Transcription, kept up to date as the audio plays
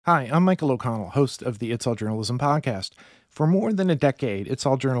Hi, I'm Michael O'Connell, host of the It's All Journalism podcast. For more than a decade, It's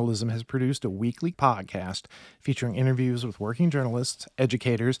All Journalism has produced a weekly podcast featuring interviews with working journalists,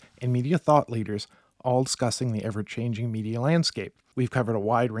 educators, and media thought leaders, all discussing the ever-changing media landscape. We've covered a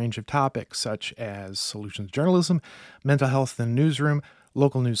wide range of topics such as solutions journalism, mental health in the newsroom,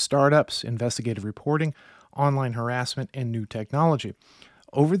 local news startups, investigative reporting, online harassment, and new technology.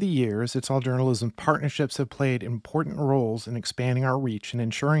 Over the years, It's All Journalism partnerships have played important roles in expanding our reach and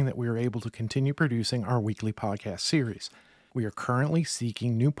ensuring that we are able to continue producing our weekly podcast series. We are currently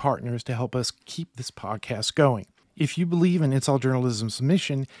seeking new partners to help us keep this podcast going. If you believe in It's All Journalism's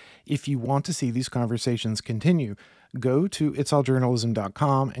mission, if you want to see these conversations continue, go to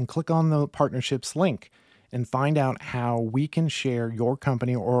itsalljournalism.com and click on the partnerships link and find out how we can share your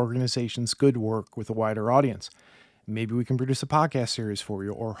company or organization's good work with a wider audience. Maybe we can produce a podcast series for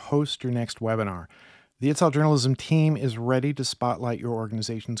you or host your next webinar. The It's All Journalism team is ready to spotlight your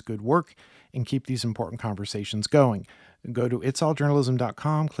organization's good work and keep these important conversations going. Go to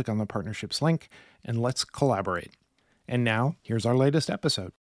itsalljournalism.com, click on the partnerships link, and let's collaborate. And now, here's our latest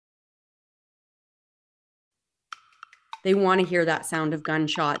episode. They want to hear that sound of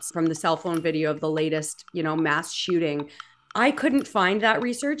gunshots from the cell phone video of the latest, mass shooting. I couldn't find that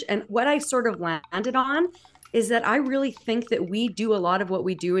research. And what I sort of landed on is that I really think that we do a lot of what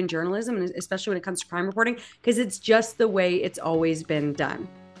we do in journalism, and especially when it comes to crime reporting, because it's just the way it's always been done.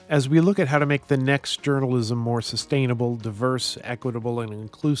 As we look at how to make the next journalism more sustainable, diverse, equitable, and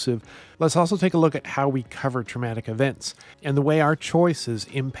inclusive, let's also take a look at how we cover traumatic events and the way our choices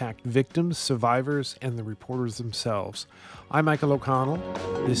impact victims, survivors, and the reporters themselves. I'm Michael O'Connell.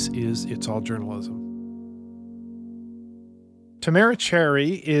 This is It's All Journalism. Tamara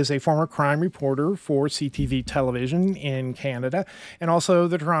Cherry is a former crime reporter for CTV television in Canada and also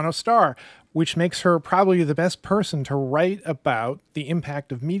the Toronto Star, which makes her probably the best person to write about the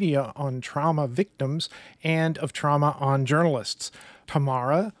impact of media on trauma victims and of trauma on journalists.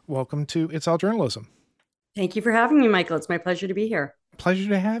 Tamara, welcome to It's All Journalism. Thank you for having me, Michael. It's my pleasure to be here. Pleasure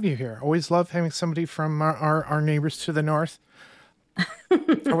to have you here. Always love having somebody from our neighbors to the north.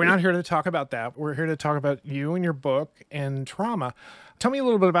 We're not here to talk about that. We're here to talk about you and your book and trauma. Tell me a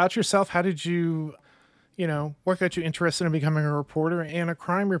little bit about yourself. How did you, what got you interested in becoming a reporter and a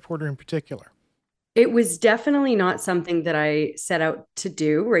crime reporter in particular? It was definitely not something that I set out to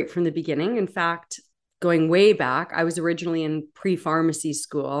do right from the beginning. In fact, going way back, I was originally in pre-pharmacy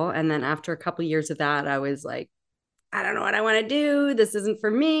school. And then after a couple of years of that, I was like, I don't know what I want to do. This isn't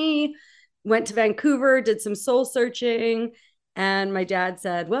for me. Went to Vancouver, did some soul searching. And my dad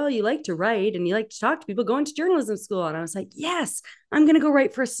said, well, you like to write and you like to talk to people, go into journalism school. And I was like, yes, I'm going to go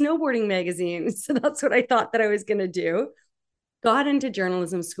write for a snowboarding magazine. So that's what I thought that I was going to do. Got into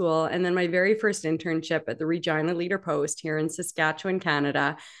journalism school. And then my very first internship at the Regina Leader Post here in Saskatchewan,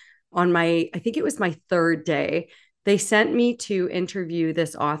 Canada, I think it was my third day, they sent me to interview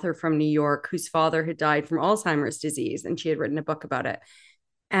this author from New York whose father had died from Alzheimer's disease. And she had written a book about it.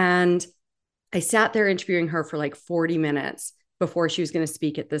 And I sat there interviewing her for like 40 minutes before she was going to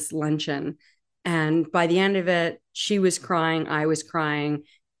speak at this luncheon. And by the end of it, she was crying, I was crying.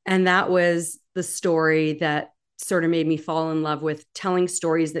 And that was the story that sort of made me fall in love with telling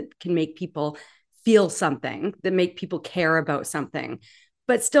stories that can make people feel something, that make people care about something.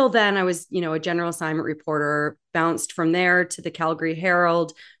 But still then I was, a general assignment reporter, bounced from there to the Calgary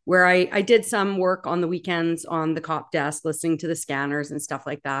Herald, where I did some work on the weekends on the cop desk, listening to the scanners and stuff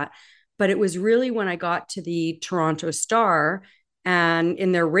like that. But it was really when I got to the Toronto Star and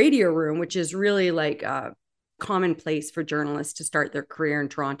in their radio room, which is really like a commonplace for journalists to start their career in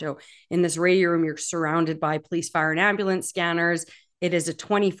Toronto. In this radio room, you're surrounded by police, fire, and ambulance scanners. It is a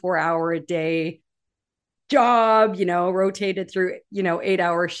 24-hour-a-day job, rotated through,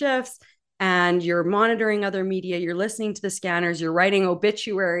 8-hour shifts. And you're monitoring other media. You're listening to the scanners. You're writing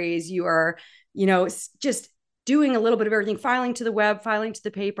obituaries. You are, just doing a little bit of everything, filing to the web, filing to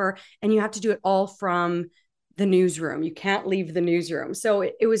the paper, and you have to do it all from the newsroom. You can't leave the newsroom. So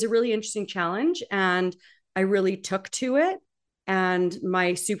it was a really interesting challenge, and I really took to it. And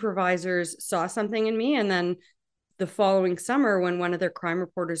my supervisors saw something in me. And then the following summer, when one of their crime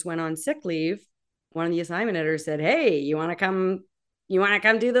reporters went on sick leave, one of the assignment editors said, hey, you want to come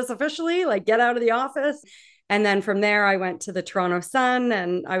do this officially? Like, get out of the office. And then from there, I went to the Toronto Sun,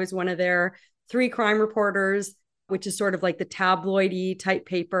 and I was one of their 3 crime reporters, which is sort of like the tabloidy type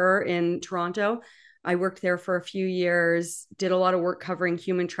paper in Toronto. I worked there for a few years, did a lot of work covering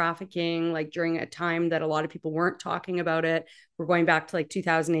human trafficking, like during a time that a lot of people weren't talking about it. We're going back to like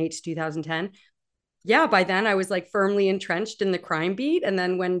 2008 to 2010. Yeah, by then I was like firmly entrenched in the crime beat. And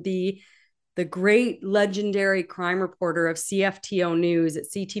then when the the great legendary crime reporter of CFTO News at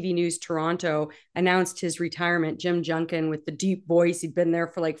CTV News Toronto announced his retirement. Jim Junkin, with the deep voice, he'd been there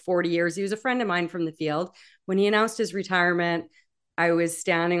for like 40 years. He was a friend of mine from the field. When he announced his retirement, I was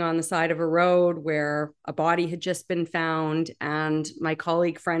standing on the side of a road where a body had just been found. And my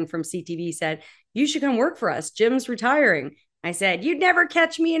colleague friend from CTV said, "You should come work for us. Jim's retiring." I said, "You'd never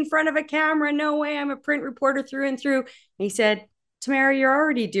catch me in front of a camera. No way. I'm a print reporter through and through." And he said, "Tamara, you're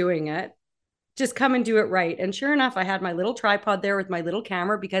already doing it. Just come and do it right." And sure enough, I had my little tripod there with my little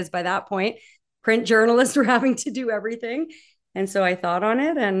camera, because by that point, print journalists were having to do everything. And so I thought on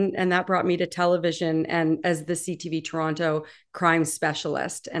it, and that brought me to television and as the CTV Toronto crime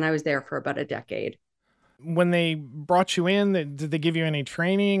specialist. And I was there for about a decade. When they brought you in, did they give you any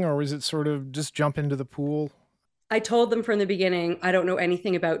training, or was it sort of just jump into the pool? I told them from the beginning, I don't know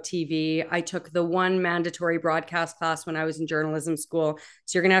anything about TV. I took the one mandatory broadcast class when I was in journalism school.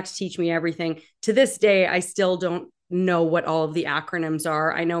 So you're going to have to teach me everything. To this day, I still don't know what all of the acronyms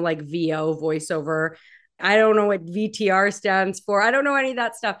are. I know like VO, voiceover. I don't know what VTR stands for. I don't know any of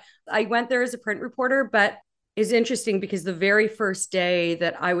that stuff. I went there as a print reporter, but it's interesting because the very first day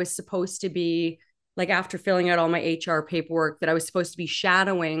that I was supposed to be, like after filling out all my HR paperwork, that I was supposed to be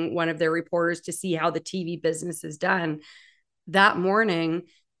shadowing one of their reporters to see how the TV business is done. That morning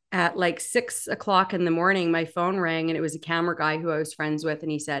at like 6 o'clock in the morning, my phone rang, and it was a camera guy who I was friends with.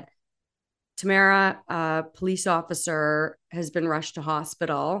 And he said, "Tamara, a police officer has been rushed to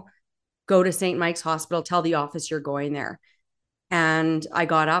hospital. Go to St. Mike's Hospital, tell the office you're going there." And I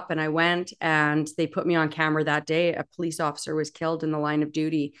got up and I went, and they put me on camera that day. A police officer was killed in the line of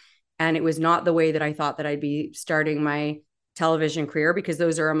duty. And it was not the way that I thought that I'd be starting my television career, because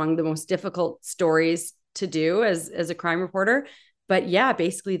those are among the most difficult stories to do as a crime reporter. But yeah,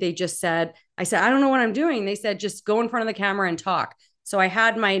 basically they just said, I said, "I don't know what I'm doing." They said, "Just go in front of the camera and talk." So I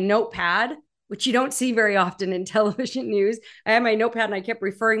had my notepad, which you don't see very often in television news. I had my notepad and I kept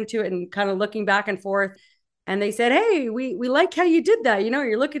referring to it and kind of looking back and forth. And they said, "Hey, we like how you did that. You know,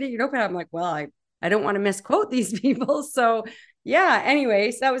 you're looking at your notepad." I'm like, well, I don't want to misquote these people. So yeah,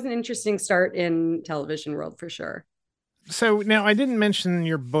 anyways, that was an interesting start in television world for sure. So now, I didn't mention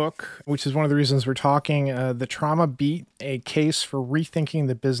your book, which is one of the reasons we're talking, The Trauma Beat, A Case for Rethinking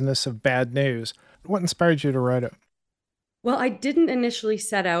the Business of Bad News. What inspired you to write it? Well, I didn't initially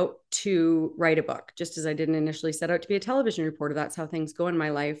set out to write a book, just as I didn't initially set out to be a television reporter. That's how things go in my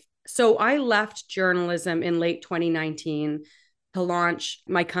life. So I left journalism in late 2019 to launch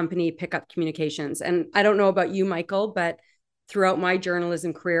my company, Pickup Communications. And I don't know about you, Michael, but throughout my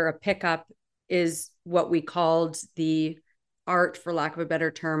journalism career, a pickup is what we called the art, for lack of a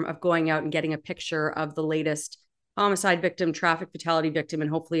better term, of going out and getting a picture of the latest homicide victim, traffic fatality victim, and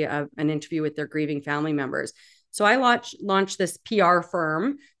hopefully an interview with their grieving family members. So I launched this PR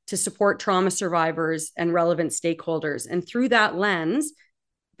firm to support trauma survivors and relevant stakeholders. And through that lens,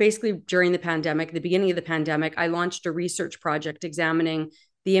 basically during the pandemic, the beginning of the pandemic, I launched a research project examining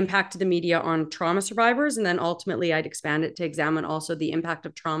the impact of the media on trauma survivors. And then ultimately I'd expand it to examine also the impact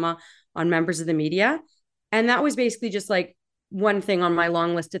of trauma on members of the media. And that was basically just like one thing on my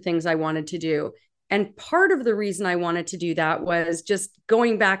long list of things I wanted to do. And part of the reason I wanted to do that was just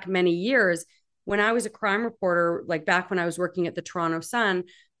going back many years. When I was a crime reporter, like back when I was working at the Toronto Sun,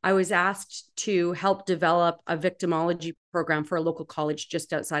 I was asked to help develop a victimology program for a local college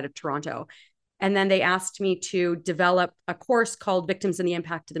just outside of Toronto. And then they asked me to develop a course called Victims and the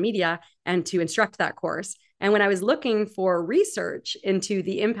Impact of the Media and to instruct that course. And when I was looking for research into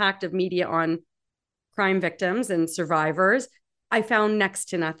the impact of media on crime victims and survivors, I found next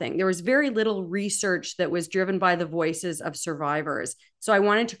to nothing. There was very little research that was driven by the voices of survivors. So I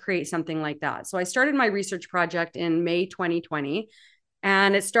wanted to create something like that. So I started my research project in May 2020.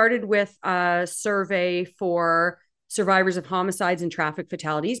 And it started with a survey for survivors of homicides and traffic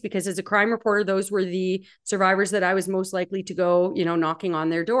fatalities, because as a crime reporter, those were the survivors that I was most likely to go, knocking on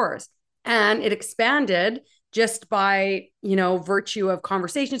their doors. And it expanded just by, virtue of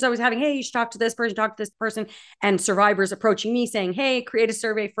conversations I was having. Hey, you should talk to this person, and survivors approaching me saying, hey, create a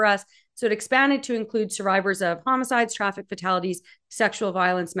survey for us. So it expanded to include survivors of homicides, traffic fatalities, sexual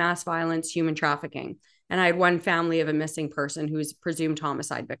violence, mass violence, human trafficking. And I had one family of a missing person who's presumed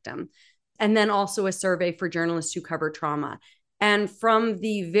homicide victim. And then also a survey for journalists who cover trauma. And from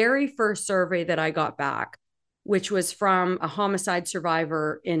the very first survey that I got back, which was from a homicide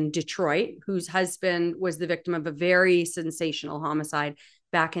survivor in Detroit, whose husband was the victim of a very sensational homicide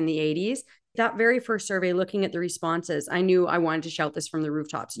back in the 80s. That very first survey, looking at the responses, I knew I wanted to shout this from the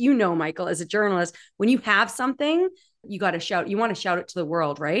rooftops. Michael, as a journalist, when you have something, you got to shout, you want to shout it to the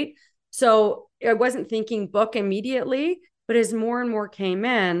world, right? So I wasn't thinking book immediately, but as more and more came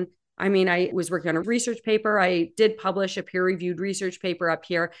in, I mean, I was working on a research paper. I did publish a peer-reviewed research paper up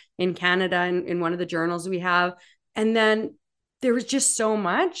here in Canada in one of the journals we have. And then there was just so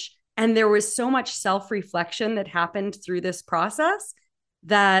much. And there was so much self-reflection that happened through this process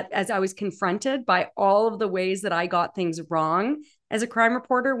that as I was confronted by all of the ways that I got things wrong as a crime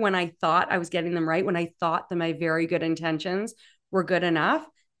reporter, when I thought I was getting them right, when I thought that my very good intentions were good enough,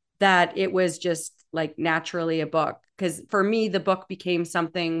 that it was just like naturally a book. Because for me, the book became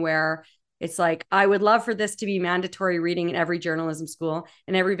something where it's like, I would love for this to be mandatory reading in every journalism school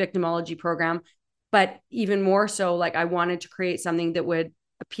and every victimology program. But even more so, like I wanted to create something that would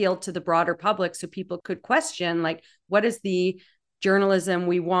appeal to the broader public so people could question, like, what is the journalism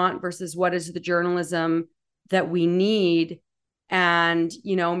we want versus what is the journalism that we need? And,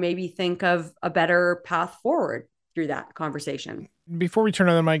 maybe think of a better path forward through that conversation. Before we turn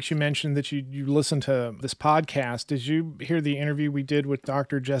on the mics, you mentioned that you listened to this podcast. Did you hear the interview we did with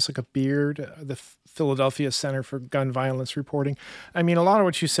Dr. Jessica Beard, the Philadelphia Center for Gun Violence Reporting? I mean, a lot of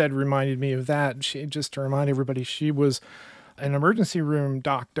what you said reminded me of that. Just to remind everybody, she was an emergency room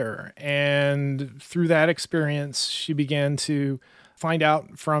doctor. And through that experience, she began to find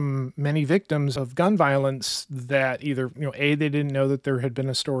out from many victims of gun violence that either, A, they didn't know that there had been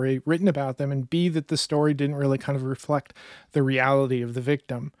a story written about them, and B, that the story didn't really kind of reflect the reality of the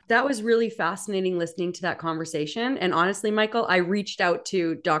victim. That was really fascinating listening to that conversation. And honestly, Michael, I reached out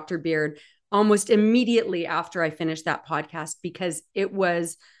to Dr. Beard almost immediately after I finished that podcast because it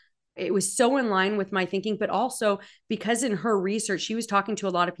was so in line with my thinking, but also because in her research, she was talking to a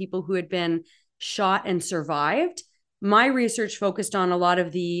lot of people who had been shot and survived. My research focused on a lot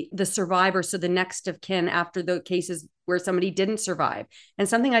of the survivors, so the next of kin after the cases where somebody didn't survive. And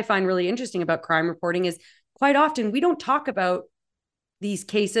something I find really interesting about crime reporting is quite often we don't talk about these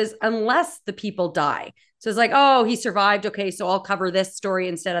cases unless the people die. So it's like, oh, he survived. Okay, so I'll cover this story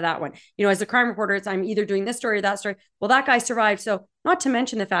instead of that one. As a crime reporter, I'm either doing this story or that story. Well, that guy survived. So not to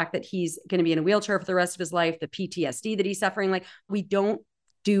mention the fact that he's going to be in a wheelchair for the rest of his life, the PTSD that he's suffering. Like, we don't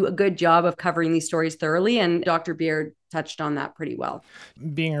do a good job of covering these stories thoroughly. And Dr. Beard touched on that pretty well.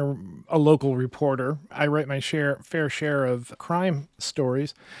 Being a local reporter, I write my fair share of crime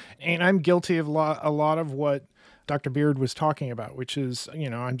stories, and I'm guilty of a lot of what Dr. Beard was talking about, which is,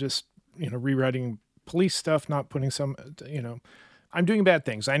 I'm just, rewriting police stuff, not putting I'm doing bad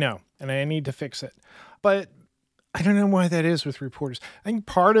things, I know, and I need to fix it. But I don't know why that is with reporters. I think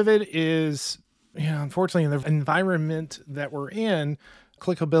part of it is, unfortunately, in the environment that we're in,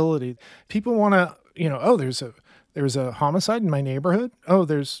 clickability. People want to, oh, there's a homicide in my neighborhood. Oh,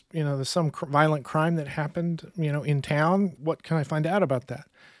 there's some violent crime that happened, in town. What can I find out about that?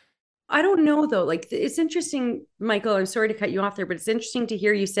 I don't know though. Like, it's interesting, Michael, I'm sorry to cut you off there, but it's interesting to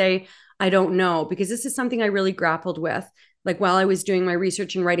hear you say, I don't know, because this is something I really grappled with. Like, while I was doing my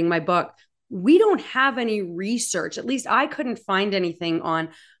research and writing my book, we don't have any research. At least I couldn't find anything on,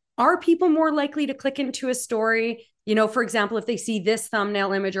 are people more likely to click into a story? For example, if they see this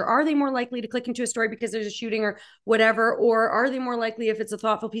thumbnail image, or are they more likely to click into a story because there's a shooting or whatever? Or are they more likely if it's a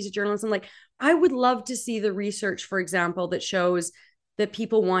thoughtful piece of journalism? Like, I would love to see the research, for example, that shows that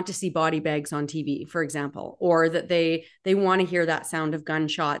people want to see body bags on TV, for example, or that they want to hear that sound of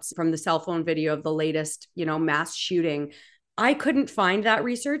gunshots from the cell phone video of the latest, mass shooting. I couldn't find that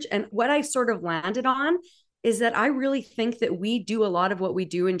research. And what I sort of landed on is that I really think that we do a lot of what we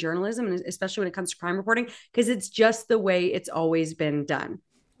do in journalism, and especially when it comes to crime reporting, because it's just the way it's always been done.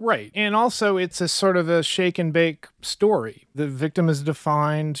 Right. And also it's a sort of a shake and bake story. The victim is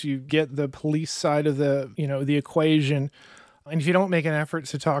defined. You get the police side of the equation. And if you don't make an effort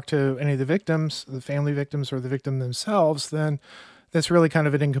to talk to any of the victims, the family victims or the victim themselves, then that's really kind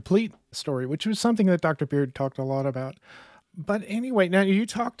of an incomplete story, which was something that Dr. Beard talked a lot about. But anyway, now you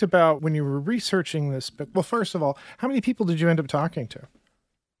talked about when you were researching this book. Well, first of all, how many people did you end up talking to?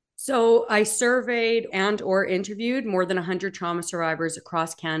 So I surveyed and or interviewed more than 100 trauma survivors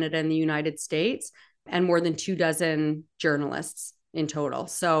across Canada and the United States, and more than 24 journalists in total.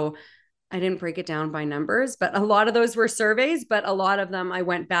 So I didn't break it down by numbers, but a lot of those were surveys, but a lot of them I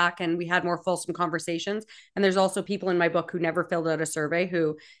went back and we had more fulsome conversations. And there's also people in my book who never filled out a survey,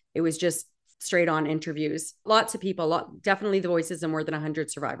 who it was just straight on interviews. Lots of people, definitely the voices of more than 100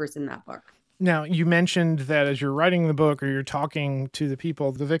 survivors in that book. Now, you mentioned that as you're writing the book or you're talking to the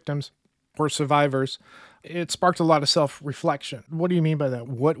people, the victims or survivors, it sparked a lot of self-reflection. What do you mean by that?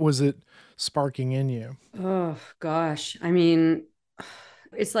 What was it sparking in you? Oh, gosh. I mean,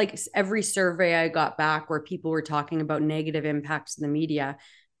 it's like every survey I got back where people were talking about negative impacts in the media,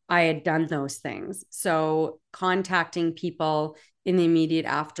 I had done those things. So contacting people in the immediate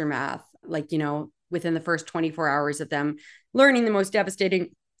aftermath, like, within the first 24 hours of them learning the most devastating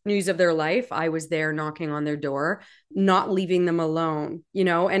news of their life, I was there knocking on their door, not leaving them alone,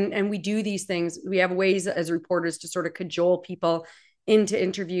 and we do these things. We have ways as reporters to sort of cajole people into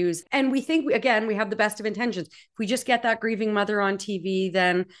interviews. And we think, again, we have the best of intentions. If we just get that grieving mother on TV,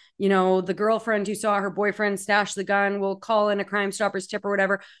 then, the girlfriend who saw her boyfriend stash the gun will call in a Crime Stoppers tip or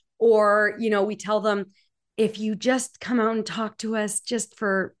whatever. Or, we tell them, if you just come out and talk to us just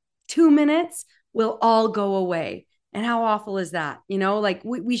for 2 minutes, we'll all go away. And how awful is that? Like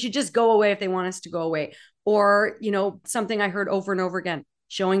we should just go away if they want us to go away. Or, something I heard over and over again,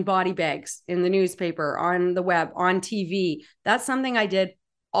 showing body bags in the newspaper, on the web, on TV. That's something I did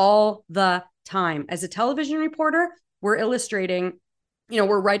all the time. As a television reporter, we're illustrating,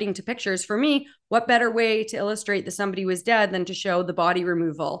 we're writing to pictures. For me, what better way to illustrate that somebody was dead than to show the body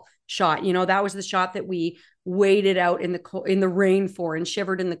removal shot? That was the shot that we waited out in the rain for and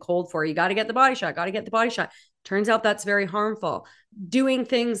shivered in the cold for. You got to get the body shot. Turns out that's very harmful. Doing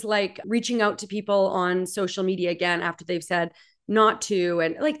things like reaching out to people on social media again after they've said not to.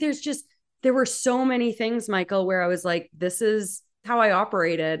 And like, there were so many things, Michael, where I was like, this is how I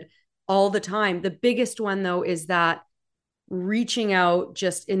operated all the time. The biggest one, though, is that reaching out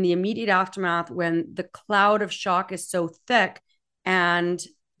just in the immediate aftermath when the cloud of shock is so thick. And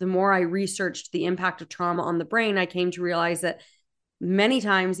the more I researched the impact of trauma on the brain, I came to realize that many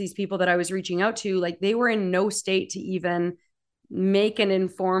times these people that I was reaching out to, like, they were in no state to even make an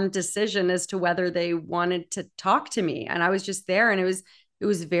informed decision as to whether they wanted to talk to me. And I was just there, and it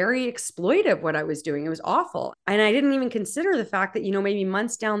was very exploitive what I was doing. It was awful. And I didn't even consider the fact that, maybe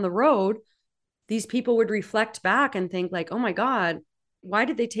months down the road, these people would reflect back and think like, oh my God, why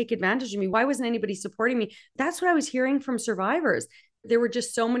did they take advantage of me? Why wasn't anybody supporting me? That's what I was hearing from survivors. There were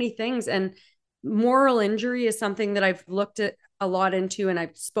just so many things. And moral injury is something that I've looked at a lot into, and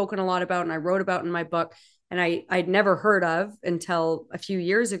I've spoken a lot about, and I wrote about in my book, and I'd never heard of until a few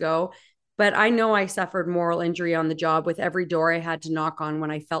years ago. But I know I suffered moral injury on the job with every door I had to knock on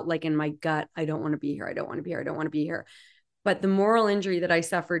when I felt like in my gut, I don't want to be here. I don't want to be here. I don't want to be here. But the moral injury that I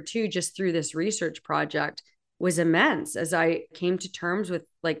suffered too, just through this research project, was immense as I came to terms with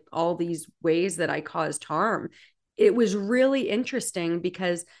like all these ways that I caused harm. It was really interesting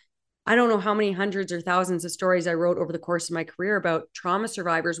because I don't know how many hundreds or thousands of stories I wrote over the course of my career about trauma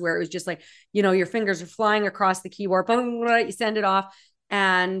survivors where it was just like, your fingers are flying across the keyboard, blah, blah, blah, you send it off,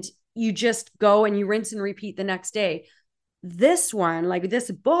 and you just go and you rinse and repeat the next day. This one, like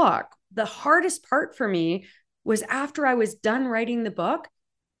this book, the hardest part for me was after I was done writing the book,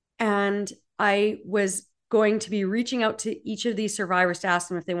 and I was going to be reaching out to each of these survivors to ask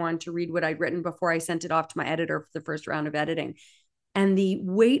them if they wanted to read what I'd written before I sent it off to my editor for the first round of editing. And the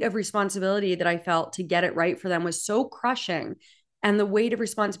weight of responsibility that I felt to get it right for them was so crushing. And the weight of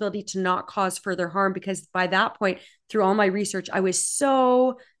responsibility to not cause further harm, because by that point, through all my research, I was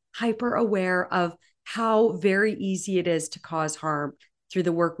so hyper aware of how very easy it is to cause harm through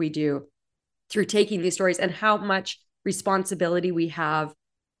the work we do, through taking these stories, and how much responsibility we have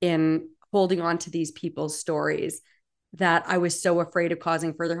in holding on to these people's stories, that I was so afraid of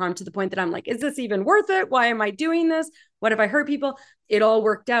causing further harm, to the point that I'm like, is this even worth it? Why am I doing this? What if I hurt people? It all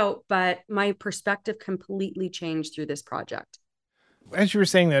worked out, but my perspective completely changed through this project. As you were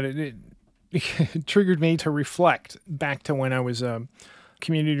saying that, it triggered me to reflect back to when I was a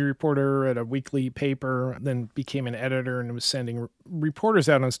community reporter at a weekly paper, then became an editor and was sending reporters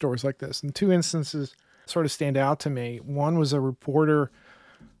out on stories like this. And two instances sort of stand out to me. One was a reporter,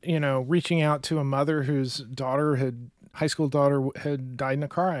 reaching out to a mother whose high school daughter had died in a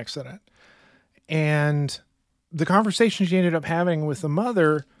car accident. And the conversation she ended up having with the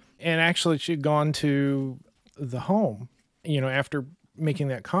mother, and actually she'd gone to the home, after making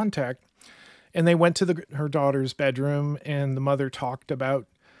that contact, and they went to her daughter's bedroom, and the mother talked about,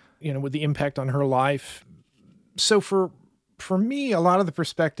 with the impact on her life. So for me, a lot of the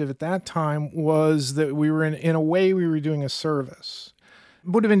perspective at that time was that we were in a way we were doing a service. It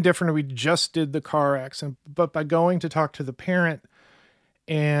would have been different if we just did the car accident, but by going to talk to the parent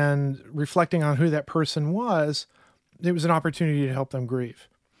and reflecting on who that person was, it was an opportunity to help them grieve.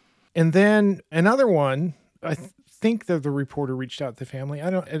 And then another one, I think that the reporter reached out to the family.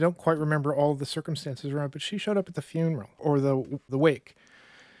 I don't quite remember all the circumstances around, but she showed up at the funeral or the wake.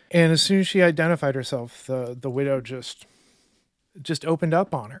 And as soon as she identified herself, the widow just opened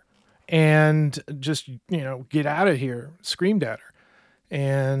up on her and just, get out of here, screamed at her.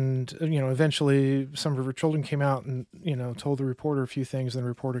 And, eventually some of her children came out and, told the reporter a few things, and the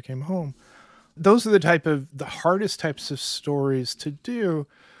reporter came home. Those are the hardest types of stories to do,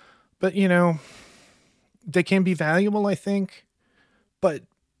 but, they can be valuable, I think. But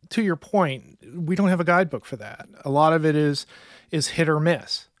to your point, we don't have a guidebook for that. A lot of it is hit or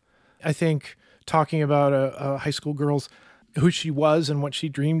miss. I think talking about a high school girl's who she was and what she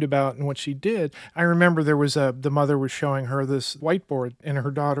dreamed about and what she did. I remember there was the mother was showing her this whiteboard and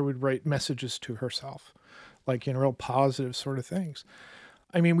her daughter would write messages to herself, like, real positive sort of things.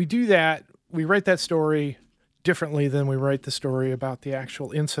 I mean, we do that. We write that story differently than we write the story about the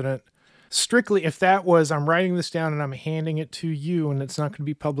actual incident. Strictly, if that was, I'm writing this down and I'm handing it to you and it's not going to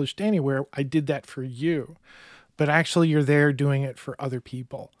be published anywhere, I did that for you. But actually, you're there doing it for other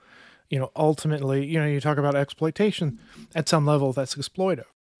people. Ultimately, you talk about exploitation at some level, that's exploitive.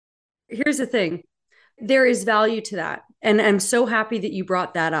 Here's the thing. There is value to that. And I'm so happy that you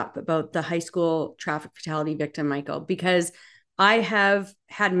brought that up about the high school traffic fatality victim, Michael, because I have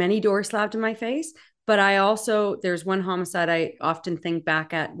had many doors slammed in my face. But there's one homicide I often think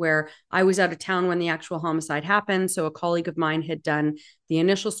back at where I was out of town when the actual homicide happened. So a colleague of mine had done the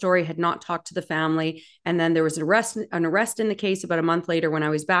initial story, had not talked to the family. And then there was an arrest in the case about a month later when I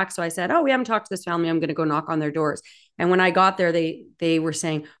was back. So I said, we haven't talked to this family. I'm going to go knock on their doors. And when I got there, they were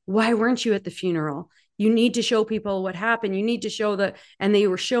saying, why weren't you at the funeral? You need to show people what happened. You need to show and they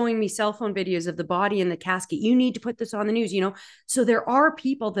were showing me cell phone videos of the body in the casket. You need to put this on the news, So there are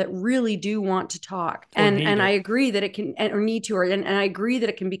people that really do want to talk. And I agree that it can, or need to, and I agree that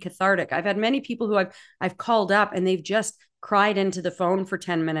it can be cathartic. I've had many people who I've called up and they've just cried into the phone for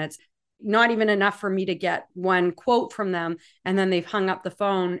 10 minutes, not even enough for me to get one quote from them. And then they've hung up the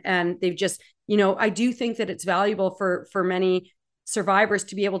phone and they've just, I do think that it's valuable for many survivors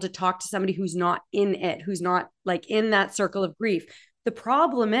to be able to talk to somebody who's not in it, who's not like in that circle of grief. The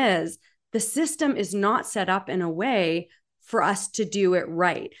problem is the system is not set up in a way for us to do it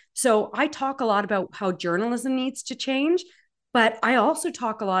right. So I talk a lot about how journalism needs to change, but I also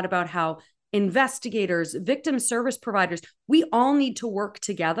talk a lot about how investigators, victim service providers, we all need to work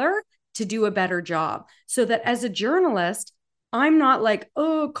together to do a better job so that as a journalist, I'm not like,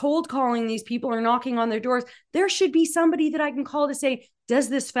 cold calling these people or knocking on their doors. There should be somebody that I can call to say, does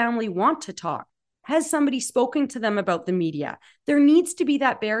this family want to talk? Has somebody spoken to them about the media? There needs to be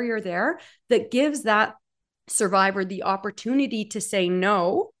that barrier there that gives that survivor the opportunity to say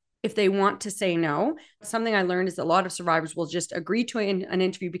no if they want to say no. Something I learned is a lot of survivors will just agree to an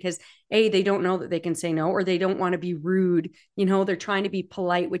interview because they don't know that they can say no, or they don't want to be rude. They're trying to be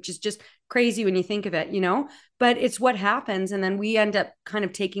polite, which is just crazy when you think of it, but it's what happens. And then we end up kind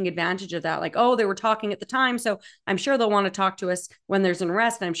of taking advantage of that. Like, they were talking at the time, so I'm sure they'll want to talk to us when there's an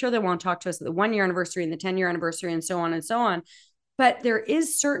arrest. And I'm sure they want to talk to us at the 1-year anniversary and the 10-year anniversary and so on and so on. But there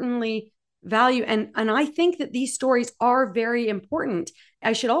is certainly value. And I think that these stories are very important.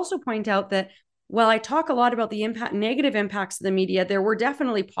 I should also point out that while I talk a lot about the negative impacts of the media, there were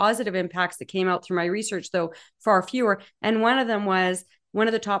definitely positive impacts that came out through my research, though far fewer. And one of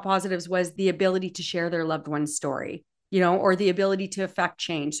the top positives was the ability to share their loved one's story, or the ability to affect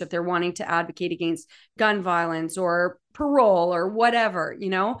change. So if they're wanting to advocate against gun violence or parole or whatever,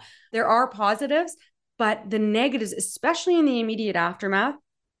 there are positives, but the negatives, especially in the immediate aftermath,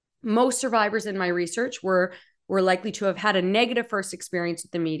 most survivors in my research were likely to have had a negative first experience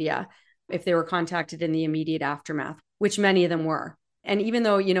with the media if they were contacted in the immediate aftermath, which many of them were. And even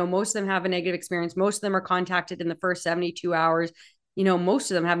though, most of them have a negative experience, most of them are contacted in the first 72 hours. Most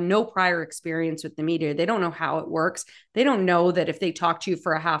of them have no prior experience with the media. They don't know how it works. They don't know that if they talk to you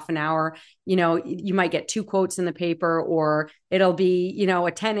for a half an hour, you might get 2 quotes in the paper, or it'll be, a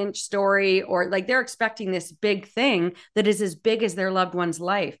 10-inch story, or like they're expecting this big thing that is as big as their loved one's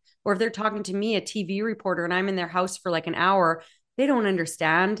life. Or if they're talking to me, a TV reporter, and I'm in their house for like an hour, they don't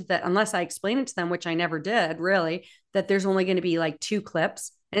understand that unless I explain it to them, which I never did really, that there's only going to be like 2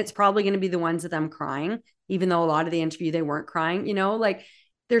 clips, and it's probably going to be the ones of them crying, even though a lot of the interview they weren't crying. Like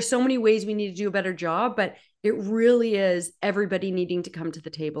there's so many ways we need to do a better job, but it really is everybody needing to come to the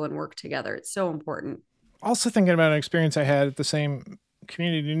table and work together. It's so important. Also thinking about an experience I had at the same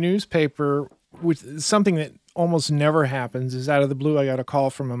community newspaper, with something that almost never happens, is out of the blue, I got a call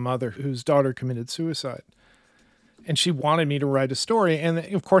from a mother whose daughter committed suicide. And she wanted me to write a story. And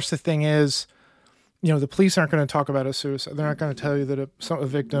of course, the thing is, the police aren't going to talk about a suicide. They're not going to tell you that a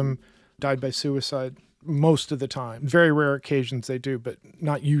victim died by suicide most of the time. Very rare occasions they do, but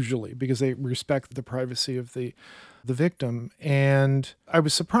not usually, because they respect the privacy of the victim. And I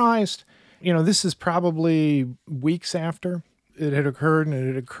was surprised. This is probably weeks after it had occurred, and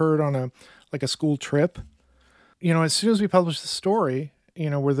it had occurred on a school trip. As soon as we published the story,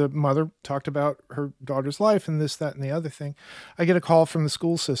 where the mother talked about her daughter's life and this, that, and the other thing, I get a call from the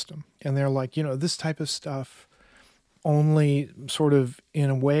school system, and they're like, this type of stuff only sort of, in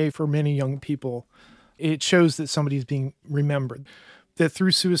a way, for many young people, it shows that somebody's being remembered, that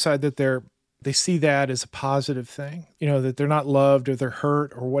through suicide, that they're They see that as a positive thing, that they're not loved or they're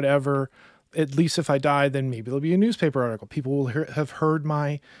hurt or whatever. At least if I die, then maybe there'll be a newspaper article. People will have heard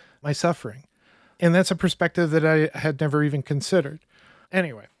my suffering. And that's a perspective that I had never even considered.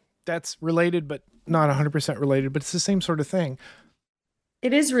 Anyway, that's related, but not 100% related, but it's the same sort of thing.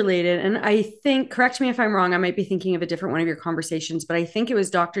 It is related. And I think, correct me if I'm wrong, I might be thinking of a different one of your conversations, but I think it was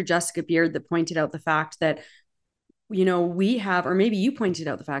Dr. Jessica Beard that pointed out the fact that, we have, or maybe you pointed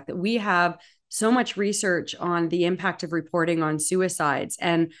out the fact that we have so much research on the impact of reporting on suicides.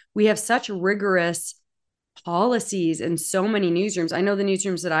 And we have such rigorous policies in so many newsrooms. I know the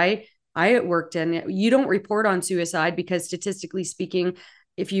newsrooms that I worked in, you don't report on suicide because statistically speaking,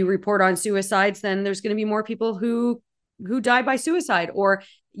 if you report on suicides, then there's going to be more people who die by suicide, or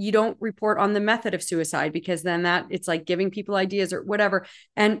you don't report on the method of suicide because then that it's like giving people ideas or whatever.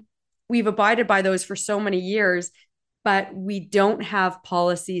 And we've abided by those for so many years, but we don't have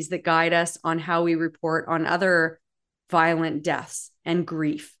policies that guide us on how we report on other violent deaths and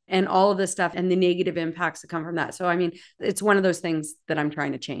grief and all of this stuff and the negative impacts that come from that. So, I mean, it's one of those things that I'm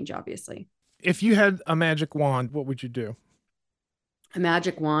trying to change, obviously. If you had a magic wand, what would you do? A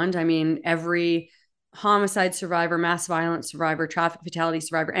magic wand? I mean, every homicide survivor, mass violence survivor, traffic fatality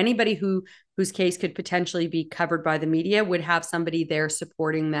survivor, anybody whose case could potentially be covered by the media would have somebody there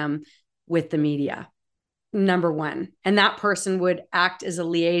supporting them with the media. Number one. And that person would act as a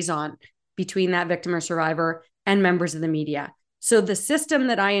liaison between that victim or survivor and members of the media. So the system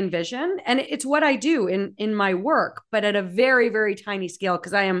that I envision, and it's what I do in my work, but at a very, very tiny scale,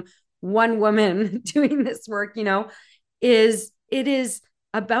 because I am one woman doing this work, is it is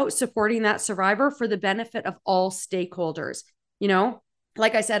about supporting that survivor for the benefit of all stakeholders.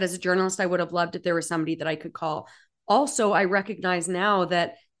 Like I said, as a journalist, I would have loved if there was somebody that I could call. Also, I recognize now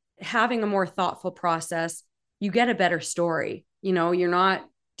that having a more thoughtful process, you get a better story. You're not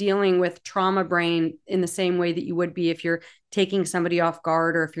dealing with trauma brain in the same way that you would be if you're taking somebody off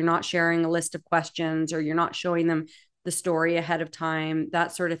guard, or if you're not sharing a list of questions, or you're not showing them the story ahead of time,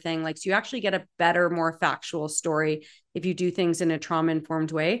 that sort of thing. So you actually get a better, more factual story if you do things in a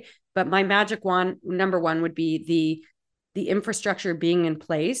trauma-informed way. But my magic wand, number one, would be the infrastructure being in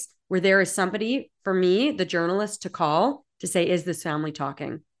place where there is somebody, for me, the journalist, to call to say, is this family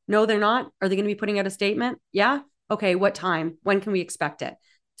talking? No, they're not. Are they going to be putting out a statement? Yeah. Okay. What time? When can we expect it?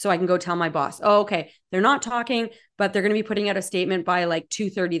 So I can go tell my boss, oh, okay, they're not talking, but they're going to be putting out a statement by like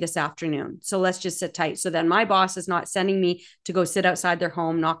 2:30 this afternoon. So let's just sit tight. So then my boss is not sending me to go sit outside their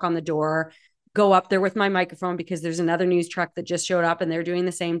home, knock on the door, go up there with my microphone because there's another news truck that just showed up and they're doing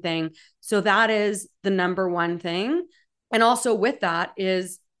the same thing. So that is the number one thing. And also with that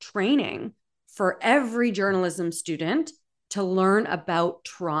is training for every journalism student to learn about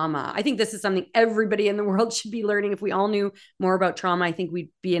trauma. I think this is something everybody in the world should be learning. If we all knew more about trauma, I think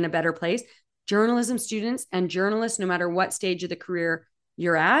we'd be in a better place. Journalism students and journalists, no matter what stage of the career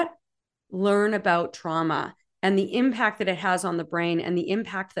you're at, learn about trauma and the impact that it has on the brain and the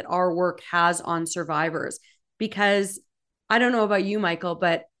impact that our work has on survivors. Because I don't know about you, Michael,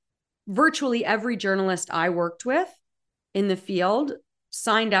 but virtually every journalist I worked with in the field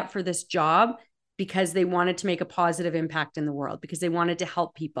signed up for this job because they wanted to make a positive impact in the world, because they wanted to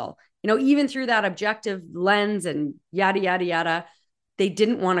help people, even through that objective lens and yada, yada, yada. They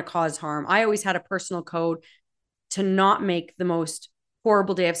didn't want to cause harm. I always had a personal code to not make the most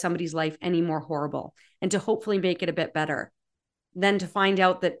horrible day of somebody's life any more horrible, and to hopefully make it a bit better. Then to find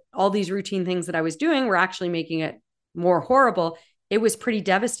out that all these routine things that I was doing were actually making it more horrible, it was pretty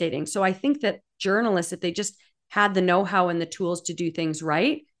devastating. So I think that journalists, if they just had the know-how and the tools to do things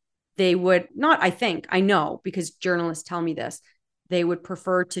right, they would not, I know, because journalists tell me this, they would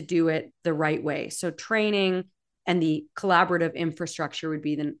prefer to do it the right way. So training and the collaborative infrastructure would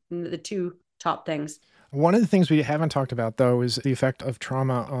be the two top things. One of the things we haven't talked about, though, is the effect of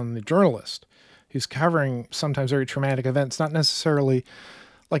trauma on the journalist who's covering sometimes very traumatic events, not necessarily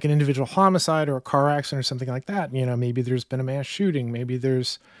like an individual homicide or a car accident or something like that. Maybe there's been a mass shooting. Maybe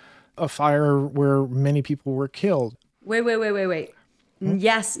there's a fire where many people were killed. Wait.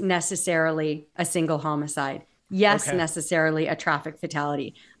 Yes, necessarily a single homicide. Yes, okay. Necessarily a traffic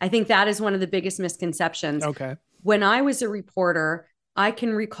fatality. I think that is one of the biggest misconceptions. Okay. When I was a reporter, I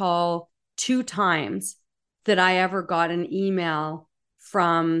can recall 2 times that I ever got an email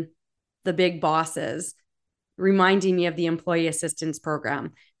from the big bosses reminding me of the employee assistance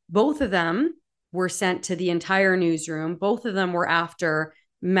program. Both of them were sent to the entire newsroom. Both of them were after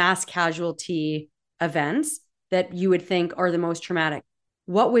mass casualty events that you would think are the most traumatic.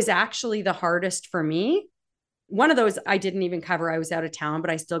 What was actually the hardest for me, one of those I didn't even cover. I was out of town,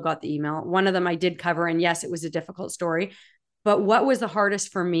 but I still got the email. One of them I did cover, and yes, it was a difficult story. But what was the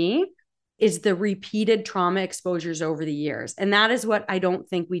hardest for me is the repeated trauma exposures over the years. And that is what I don't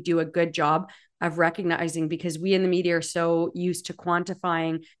think we do a good job of recognizing, because we in the media are so used to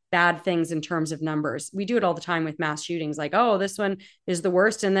quantifying bad things in terms of numbers. We do it all the time with mass shootings, like, oh, this one is the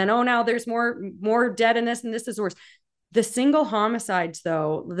worst. And then, oh, now there's more dead in this, and this is worse. The single homicides,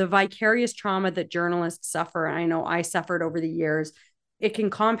 though, the vicarious trauma that journalists suffer, I know I suffered over the years, it can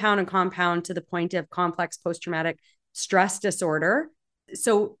compound and compound to the point of complex post-traumatic stress disorder.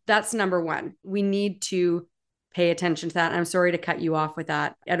 So that's number one. We need to pay attention to that. I'm sorry to cut you off with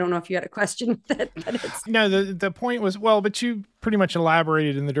that. I don't know if you had a question with it, but it's... No, the point was, well, but you pretty much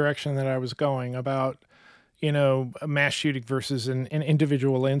elaborated in the direction that I was going about, a mass shooting versus an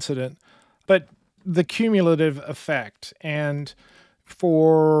individual incident. But the cumulative effect, and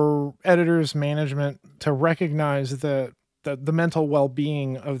for editors, management to recognize the mental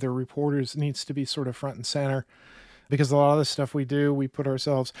well-being of their reporters needs to be sort of front and center. Because a lot of the stuff we do, we put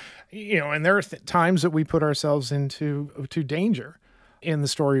ourselves, and there are times that we put ourselves into danger in the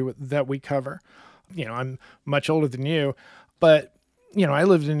story that we cover. I'm much older than you, but, I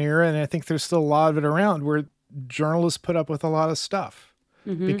lived in an era, and I think there's still a lot of it around, where journalists put up with a lot of stuff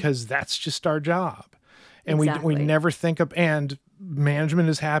because that's just our job. And we never think of, and management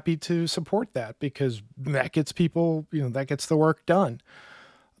is happy to support that, because that gets people, that gets the work done.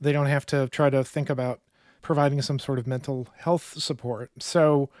 They don't have to try to think about providing some sort of mental health support.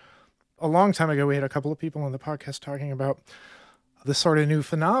 So a long time ago, we had a couple of people on the podcast talking about this sort of new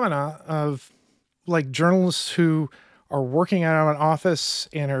phenomena of like journalists who are working out of an office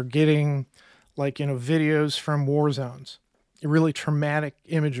and are getting videos from war zones, really traumatic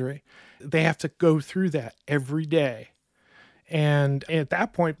imagery. They have to go through that every day. And at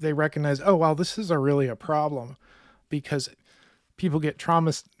that point, they recognize, oh, wow, this is really a problem, because people get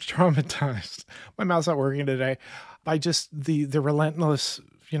traumatized. My mouth's not working today, by just the relentless,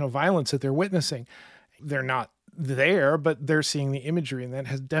 violence that they're witnessing. They're not there, but they're seeing the imagery, and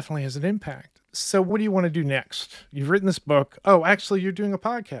that definitely has an impact. So what do you want to do next? You've written this book. Oh, actually, you're doing a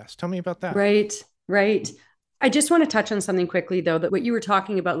podcast. Tell me about that. Right. I just want to touch on something quickly, though, that what you were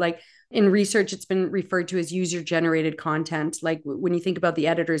talking about, like in research, it's been referred to as user-generated content. Like when you think about the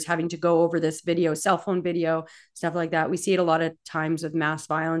editors having to go over this video, cell phone video, stuff like that, we see it a lot of times with mass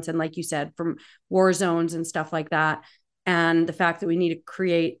violence. And like you said, from war zones and stuff like that. And the fact that we need to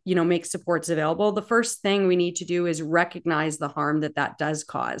create, make supports available. The first thing we need to do is recognize the harm that does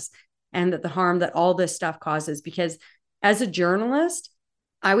cause, and that the harm that all this stuff causes. Because as a journalist,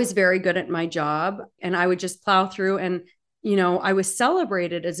 I was very good at my job, and I would just plow through, and, I was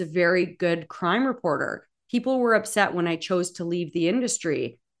celebrated as a very good crime reporter. People were upset when I chose to leave the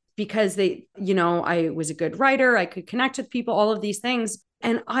industry because I was a good writer. I could connect with people, all of these things.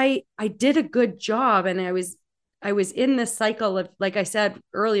 And I did a good job. And I was in this cycle of, like I said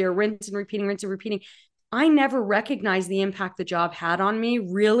earlier, rinse and repeating. I never recognized the impact the job had on me,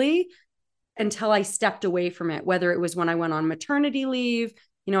 really, until I stepped away from it, whether it was when I went on maternity leave,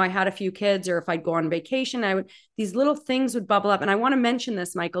 I had a few kids, or if I'd go on vacation, these little things would bubble up. And I want to mention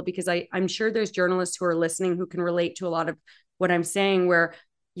this, Michael, because I'm sure there's journalists who are listening who can relate to a lot of what I'm saying, where,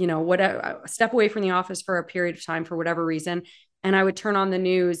 step away from the office for a period of time for whatever reason. And I would turn on the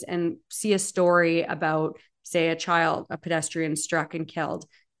news and see a story about, say, a pedestrian struck and killed.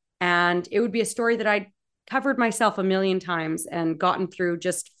 And it would be a story that I'd covered myself a million times and gotten through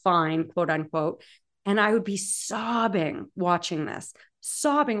just fine, quote unquote. And I would be sobbing watching this,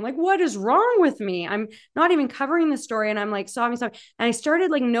 like, what is wrong with me? I'm not even covering the story. And I'm like sobbing. And I started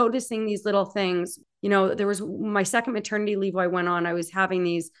like noticing these little things. There was my second maternity leave I went on. I was having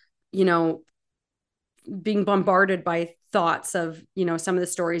these, being bombarded by thoughts of, some of the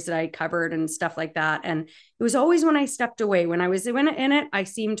stories that I covered and stuff like that. And it was always when I stepped away, when I was in it, I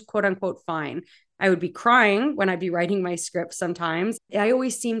seemed, quote unquote, fine. I would be crying when I'd be writing my script sometimes. I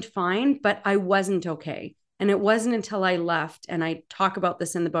always seemed fine, but I wasn't okay. And it wasn't until I left, and I talk about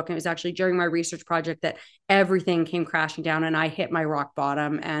this in the book, and it was actually during my research project that everything came crashing down and I hit my rock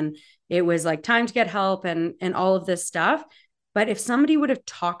bottom, and it was like time to get help and all of this stuff. But if somebody would have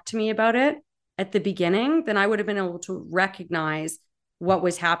talked to me about it at the beginning, then I would have been able to recognize what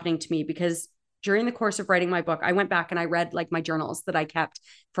was happening to me. Because during the course of writing my book, I went back and I read like my journals that I kept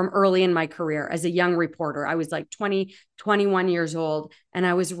from early in my career as a young reporter. I was like 20, 21 years old, and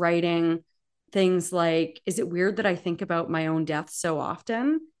I was writing things like, is it weird that I think about my own death so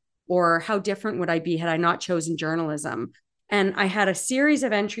often? Or how different would I be had I not chosen journalism? And I had a series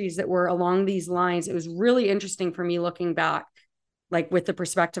of entries that were along these lines. It was really interesting for me looking back, like with the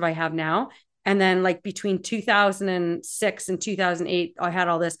perspective I have now. And then like between 2006 and 2008, I had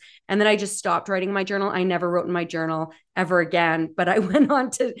all this. And then I just stopped writing my journal. I never wrote in my journal ever again, but I went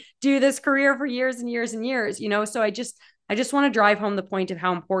on to do this career for years and years and years, So I just want to drive home the point of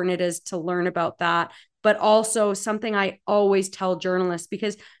how important it is to learn about that, but also something I always tell journalists,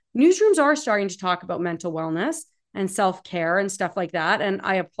 because newsrooms are starting to talk about mental wellness and self-care and stuff like that. And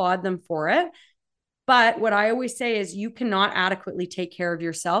I applaud them for it. But what I always say is you cannot adequately take care of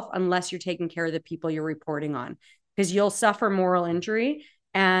yourself unless you're taking care of the people you're reporting on, because you'll suffer moral injury.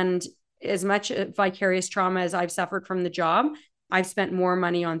 And as much vicarious trauma as I've suffered from the job, I've spent more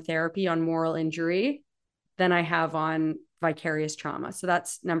money on therapy on moral injury than I have on vicarious trauma. So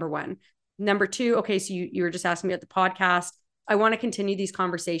that's number one. Number two, okay, so you were just asking me about the podcast. I want to continue these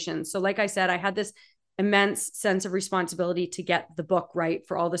conversations. So like I said, I had this immense sense of responsibility to get the book right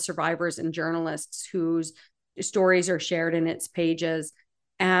for all the survivors and journalists whose stories are shared in its pages.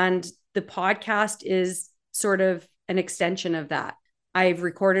 And the podcast is sort of an extension of that. I've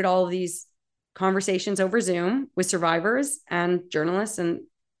recorded all of these conversations over Zoom with survivors and journalists and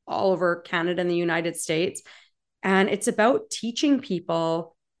all over Canada and the United States. And it's about teaching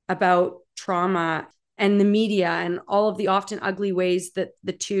people about trauma and the media and all of the often ugly ways that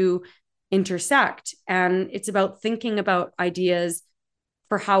the two intersect. And it's about thinking about ideas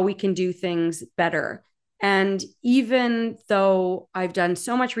for how we can do things better. And even though I've done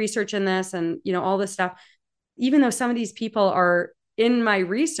so much research in this and, all this stuff, even though some of these people are in my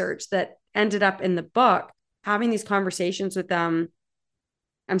research that ended up in the book, having these conversations with them,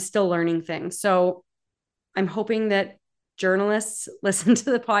 I'm still learning things. So I'm hoping that journalists listen to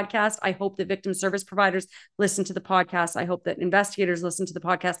the podcast. I hope that victim service providers listen to the podcast. I hope that investigators listen to the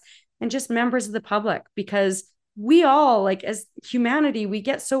podcast, and just members of the public, because we all, like, as humanity, we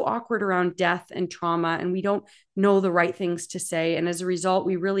get so awkward around death and trauma, and we don't know the right things to say. And as a result,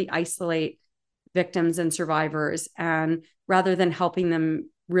 we really isolate victims and survivors, and rather than helping them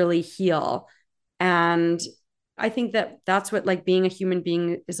really heal. And I think that that's what like being a human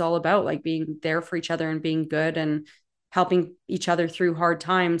being is all about, like being there for each other and being good and helping each other through hard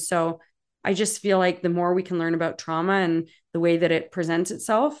times. So I just feel like the more we can learn about trauma and the way that it presents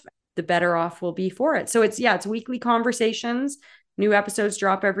itself, the better off we'll be for it. So it's weekly conversations. New episodes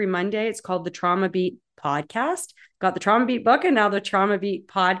drop every Monday. It's called the Trauma Beat Podcast. Got the Trauma Beat book and now the Trauma Beat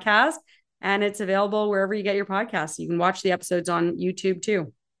Podcast. And it's available wherever you get your podcasts. You can watch the episodes on YouTube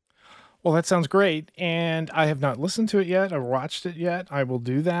too. Well, that sounds great. And I have not listened to it yet or watched it yet. I will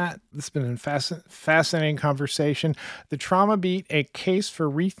do that. It's been a fascinating conversation. The Trauma Beat, a case for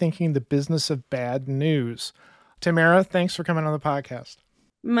rethinking the business of bad news. Tamara, thanks for coming on the podcast.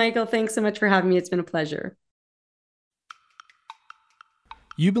 Michael, thanks so much for having me. It's been a pleasure.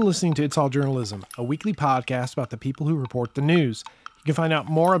 You've been listening to It's All Journalism, a weekly podcast about the people who report the news. You can find out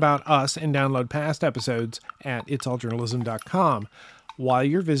more about us and download past episodes at itsalljournalism.com. While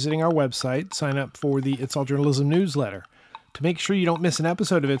you're visiting our website, sign up for the It's All Journalism newsletter. To make sure you don't miss an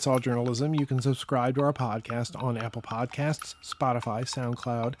episode of It's All Journalism, you can subscribe to our podcast on Apple Podcasts, Spotify,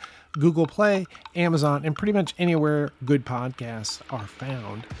 SoundCloud, Google Play, Amazon, and pretty much anywhere good podcasts are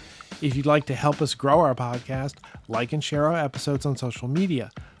found. If you'd like to help us grow our podcast, like and share our episodes on social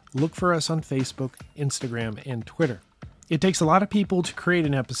media. Look for us on Facebook, Instagram, and Twitter. It takes a lot of people to create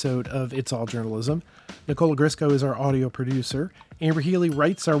an episode of It's All Journalism. Nicola Grisco is our audio producer. Amber Healy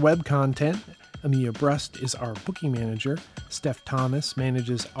writes our web content. Amelia Brust is our booking manager. Steph Thomas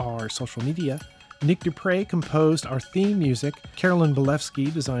manages our social media. Nick Dupre composed our theme music. Carolyn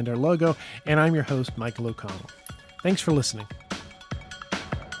Belevsky designed our logo. And I'm your host, Michael O'Connell. Thanks for listening.